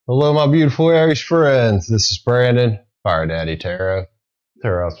Hello, my beautiful Aries friends. This is Brandon, Fire Daddy Tarot.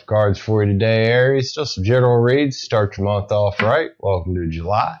 Tarot out some cards for you today, Aries. Just some general reads. Start your month off right. Welcome to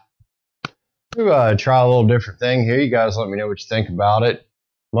July. We're try a little different thing here. You guys let me know what you think about it.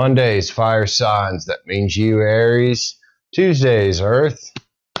 Mondays, fire signs. That means you, Aries. Tuesdays, Earth.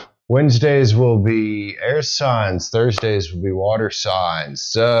 Wednesdays will be air signs. Thursdays will be water signs.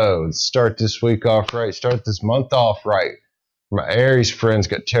 So let's start this week off right. Start this month off right. My Aries friends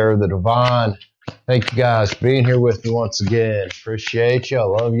got Tarot the Divine. Thank you guys for being here with me once again. Appreciate you. I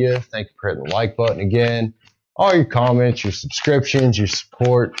love you. Thank you for hitting the like button again. All your comments, your subscriptions, your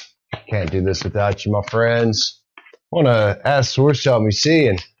support. Can't do this without you, my friends. I want to ask Source to help me see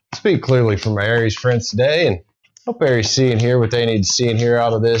and speak clearly for my Aries friends today, and help Aries see and hear what they need to see and hear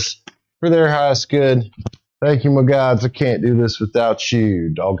out of this for their highest good. Thank you, my gods. I can't do this without you.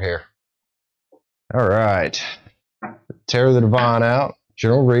 Dog hair. All right. Tarot the Divine out.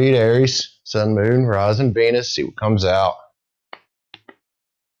 General read, Aries, Sun, Moon, Rising, Venus. See what comes out.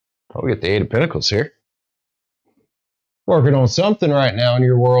 Oh, we get the Eight of Pentacles here. Working on something right now in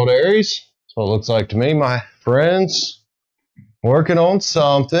your world, Aries. That's what it looks like to me, my friends. Working on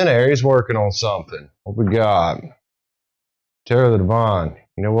something. Aries working on something. What we got? Tarot the Divine.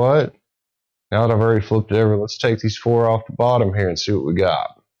 You know what? Now that I've already flipped it over, let's take these four off the bottom here and see what we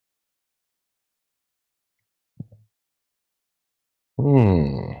got.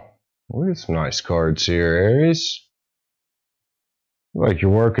 We got some nice cards here, Aries. Like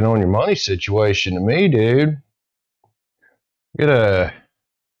you're working on your money situation to me, dude. Get a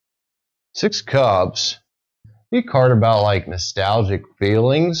Six of Cups. Be a card about like nostalgic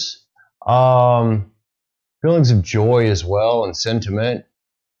feelings. Feelings of joy as well and sentiment.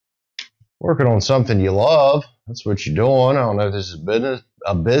 Working on something you love. That's what you're doing. I don't know if this is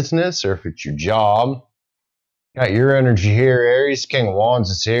a business or if it's your job. Got your energy here, Aries. King of Wands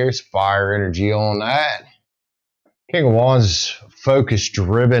is here. It's fire energy on that. King of Wands is a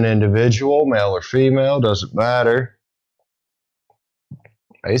focus-driven individual, male or female, doesn't matter.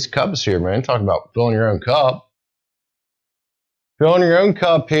 Ace of Cups here, man. Talking about filling your own cup. Filling your own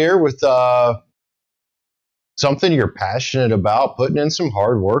cup here with something you're passionate about, putting in some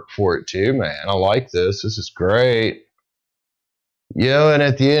hard work for it too, man. I like this. This is great. Yeah, and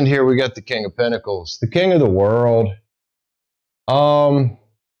at the end here, we got the King of Pentacles, the King of the world.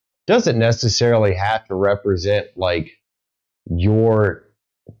 Doesn't necessarily have to represent like your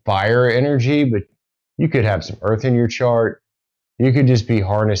fire energy, but you could have some earth in your chart. You could just be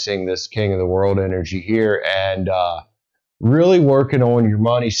harnessing this King of the world energy here and really working on your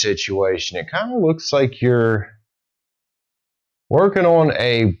money situation. It kind of looks like you're working on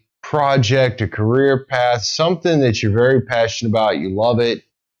a project, a career path, something that you're very passionate about. You love it.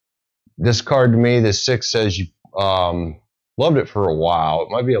 This card to me, this six, says you loved it for a while.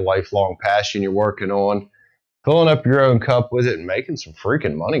 It might be a lifelong passion you're working on. Filling up your own cup with it and making some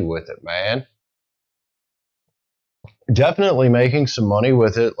freaking money with it, man. Definitely making some money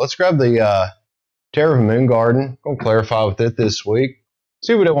with it. Let's grab the Tarot of Moon Garden. Going to clarify with it this week.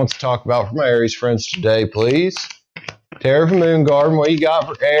 See what it wants to talk about for my Aries friends today, please. Tarot of Moon Garden, what you got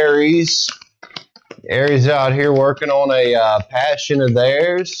for Aries? Aries out here working on a passion of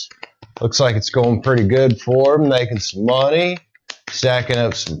theirs. Looks like it's going pretty good for them, making some money, stacking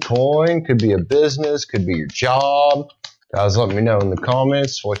up some coin. Could be a business, could be your job. Guys, let me know in the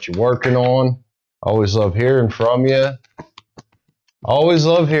comments what you're working on. Always love hearing from you. Always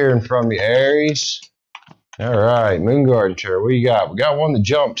love hearing from you, Aries. All right, Moon Garden Tarot, what you got? We got one that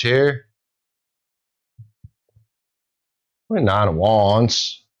jumped here. Nine of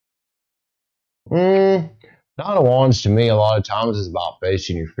Wands. Nine of Wands to me a lot of times is about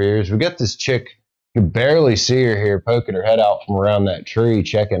facing your fears. We got this chick, you can barely see her here, poking her head out from around that tree,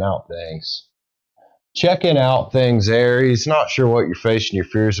 checking out things. Checking out things, Aries. Not sure what you're facing your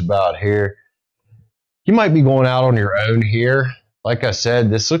fears about here. You might be going out on your own here. Like I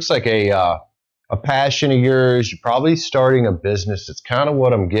said, this looks like a passion of yours. You're probably starting a business. That's kind of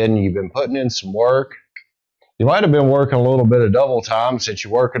what I'm getting. You've been putting in some work. You might have been working a little bit of double time since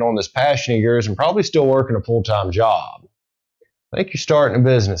you're working on this passion of yours and probably still working a full-time job. I think you're starting a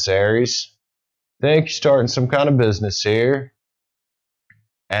business, Aries. I think you're starting some kind of business here.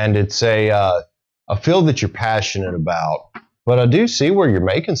 And it's a field that you're passionate about. But I do see where you're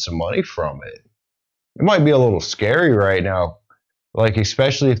making some money from it. It might be a little scary right now. Like,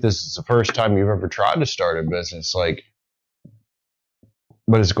 especially if this is the first time you've ever tried to start a business. Like,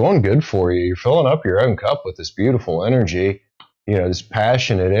 but it's going good for you. You're filling up your own cup with this beautiful energy, you know, this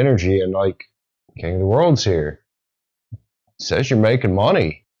passionate energy, and like King of the World's here. It says you're making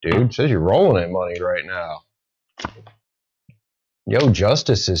money, dude. It says you're rolling in money right now. Yo,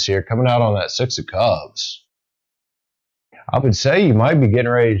 Justice is here, coming out on that Six of Cups. I would say you might be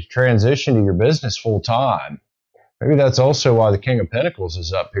getting ready to transition to your business full time. Maybe that's also why the King of Pentacles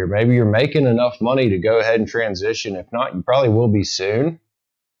is up here. Maybe you're making enough money to go ahead and transition. If not, you probably will be soon.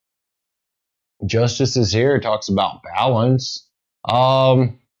 Justice is here. It talks about balance.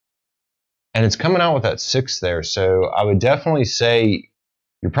 And it's coming out with that 6 there. So I would definitely say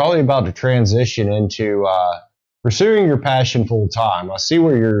you're probably about to transition into pursuing your passion full time. I see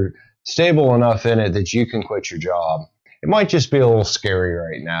where you're stable enough in it that you can quit your job. It might just be a little scary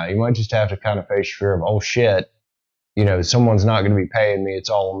right now. You might just have to kind of face your fear of, oh shit, you know, someone's not going to be paying me. It's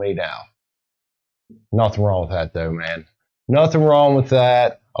all on me now. Nothing wrong with that though, man. Nothing wrong with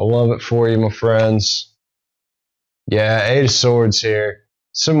that. I love it for you, my friends. Yeah, 8 of Swords here.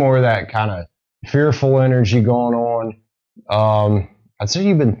 Some more of that kind of fearful energy going on. I'd say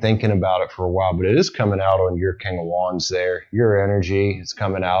you've been thinking about it for a while, but it is coming out on your King of Wands there. Your energy is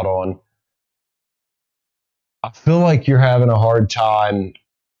coming out on. I feel like you're having a hard time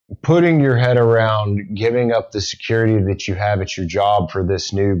putting your head around giving up the security that you have at your job for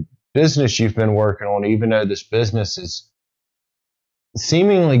this new business you've been working on, even though this business is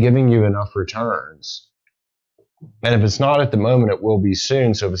seemingly giving you enough returns. And if it's not at the moment, it will be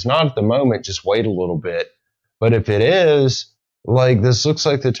soon. So if it's not at the moment, just wait a little bit. But if it is, like, this looks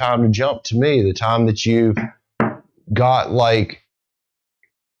like the time to jump to me, the time that you've got, like,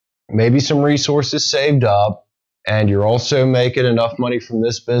 maybe some resources saved up, and you're also making enough money from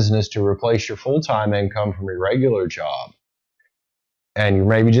this business to replace your full-time income from your regular job. And you're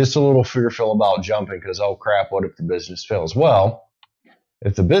maybe just a little fearful about jumping because, oh crap, what if the business fails? Well,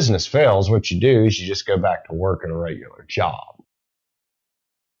 if the business fails, what you do is you just go back to work at a regular job.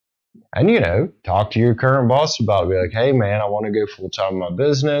 And, you know, talk to your current boss about it. Be like, hey, man, I want to go full-time in my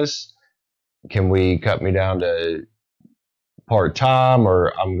business. Can we cut me down to part-time,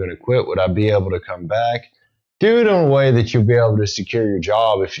 or I'm going to quit? Would I be able to come back? Do it in a way that you'll be able to secure your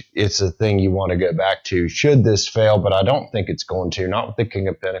job if it's a thing you want to go back to. Should this fail, but I don't think it's going to. Not with the King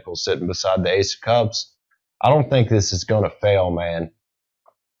of Pentacles sitting beside the Ace of Cups. I don't think this is going to fail, man.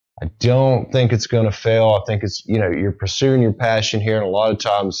 I don't think it's going to fail. I think it's, you know, you're pursuing your passion here, and a lot of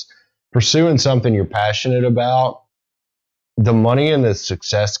times pursuing something you're passionate about, the money and the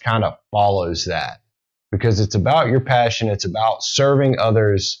success kind of follows that, because it's about your passion. It's about serving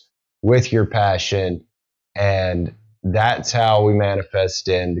others with your passion, and that's how we manifest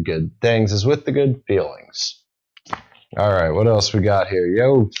in the good things, is with the good feelings. All right, what else we got here?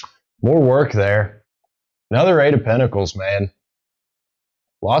 Yo, more work there. Another 8 of Pentacles, man.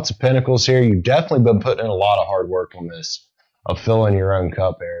 Lots of pentacles here. You've definitely been putting in a lot of hard work on this, of filling your own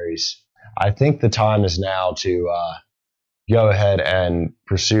cup, Aries. I think the time is now to go ahead and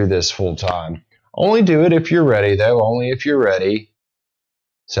pursue this full time. Only do it if you're ready, though. Only if you're ready.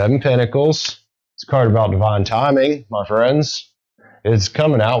 7 Pentacles. It's a card about divine timing, my friends. It's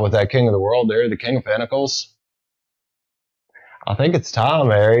coming out with that King of the World there, the King of Pentacles. I think it's time,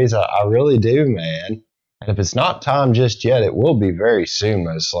 Aries. I really do, man. And if it's not time just yet, it will be very soon,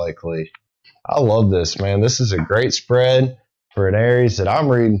 most likely. I love this, man. This is a great spread for an Aries that I'm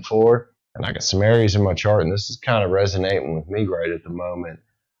reading for. And I got some Aries in my chart, and this is kind of resonating with me right at the moment.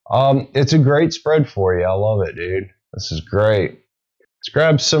 It's a great spread for you. I love it, dude. This is great. Let's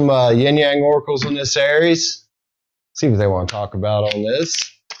grab some yin-yang oracles on this, Aries. See what they want to talk about on this.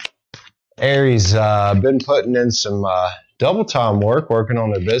 Aries been putting in some double time work, working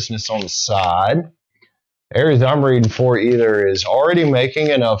on their business on the side. Aries I'm reading for either is already making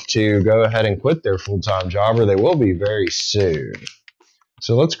enough to go ahead and quit their full-time job, or they will be very soon.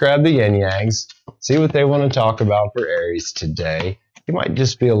 So let's grab the yin-yangs, see what they want to talk about for Aries today. You might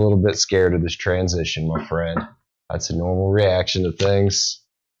just be a little bit scared of this transition, my friend. That's a normal reaction to things.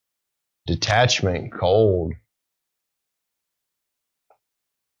 Detachment, cold.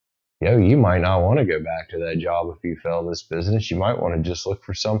 Yo, you might not want to go back to that job if you fail this business. You might want to just look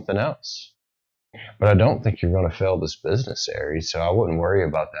for something else. But I don't think you're going to fail this business, Aries, so I wouldn't worry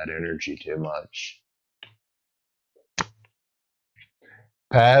about that energy too much.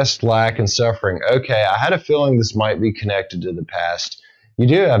 Past, lack, and suffering. Okay, I had a feeling this might be connected to the past. You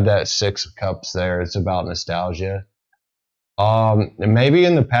do have that 6 of Cups there. It's about nostalgia. Maybe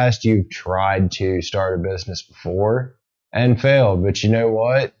in the past you've tried to start a business before and failed, but you know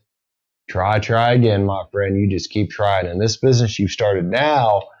what? Try again, my friend. You just keep trying. And this business you've started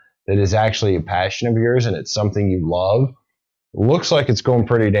now, that is actually a passion of yours and it's something you love, looks like it's going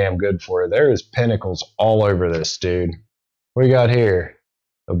pretty damn good for you. There is pentacles all over this, dude. What do you got here?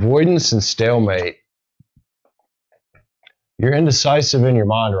 Avoidance and stalemate. You're indecisive in your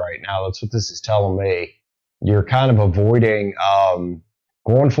mind right now. That's what this is telling me. You're kind of avoiding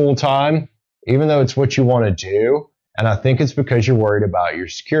going full time, even though it's what you want to do. And I think it's because you're worried about your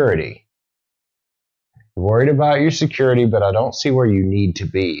security. You're worried about your security, but I don't see where you need to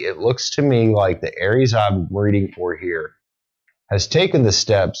be. It looks to me like the Aries I'm reading for here has taken the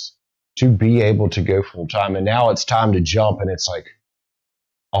steps to be able to go full time. And now it's time to jump. And it's like,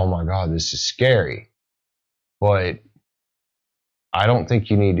 oh my God, this is scary. But I don't think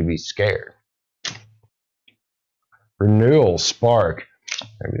you need to be scared. Renewal, spark.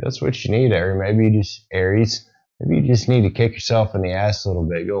 Maybe that's what you need, Aries. Maybe you just need to kick yourself in the ass a little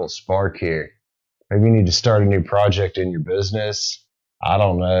bit. Get a little spark here. Maybe you need to start a new project in your business. I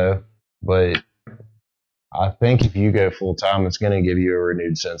don't know. But I think if you go full time, it's going to give you a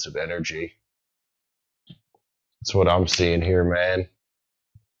renewed sense of energy. That's what I'm seeing here, man.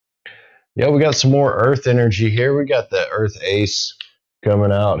 Yeah, we got some more earth energy here. We got the earth ace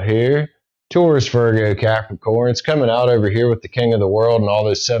coming out here. Taurus, Virgo, Capricorn. It's coming out over here with the king of the world and all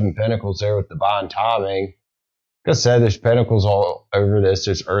those 7 pentacles there with divine timing. Like I said, there's pentacles all over this.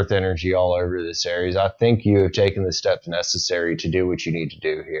 There's earth energy all over this, Aries. I think you have taken the steps necessary to do what you need to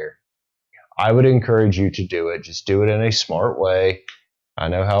do here. I would encourage you to do it. Just do it in a smart way. I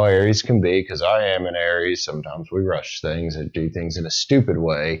know how Aries can be because I am an Aries. Sometimes we rush things and do things in a stupid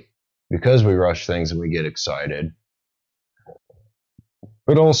way because we rush things and we get excited.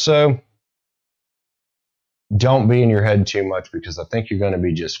 But also, don't be in your head too much because I think you're going to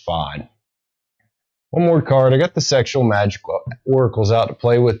be just fine. One more card. I got the sexual magic oracles out to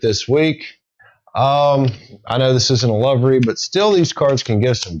play with this week. I know this isn't a love read, but still these cards can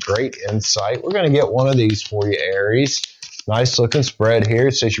give some great insight. We're going to get one of these for you, Aries. Nice looking spread here.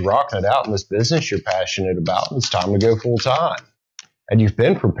 It says you're rocking it out in this business you're passionate about, and it's time to go full time. And you've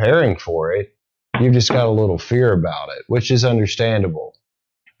been preparing for it. You've just got a little fear about it, which is understandable.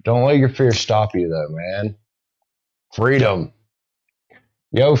 Don't let your fear stop you, though, man. Freedom.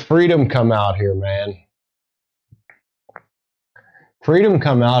 Yo, freedom come out here, man. Freedom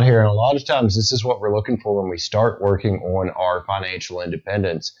come out here, and a lot of times this is what we're looking for when we start working on our financial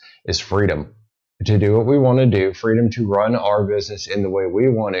independence is freedom to do what we want to do, freedom to run our business in the way we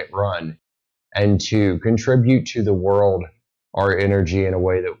want it run, and to contribute to the world our energy in a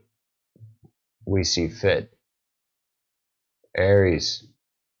way that we see fit. Aries,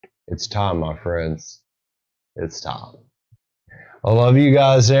 it's time, my friends. It's time. I love you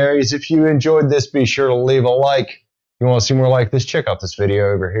guys, Aries. If you enjoyed this, be sure to leave a like. If you want to see more like this, check out this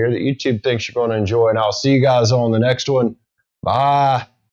video over here that YouTube thinks you're going to enjoy, and I'll see you guys on the next one. Bye.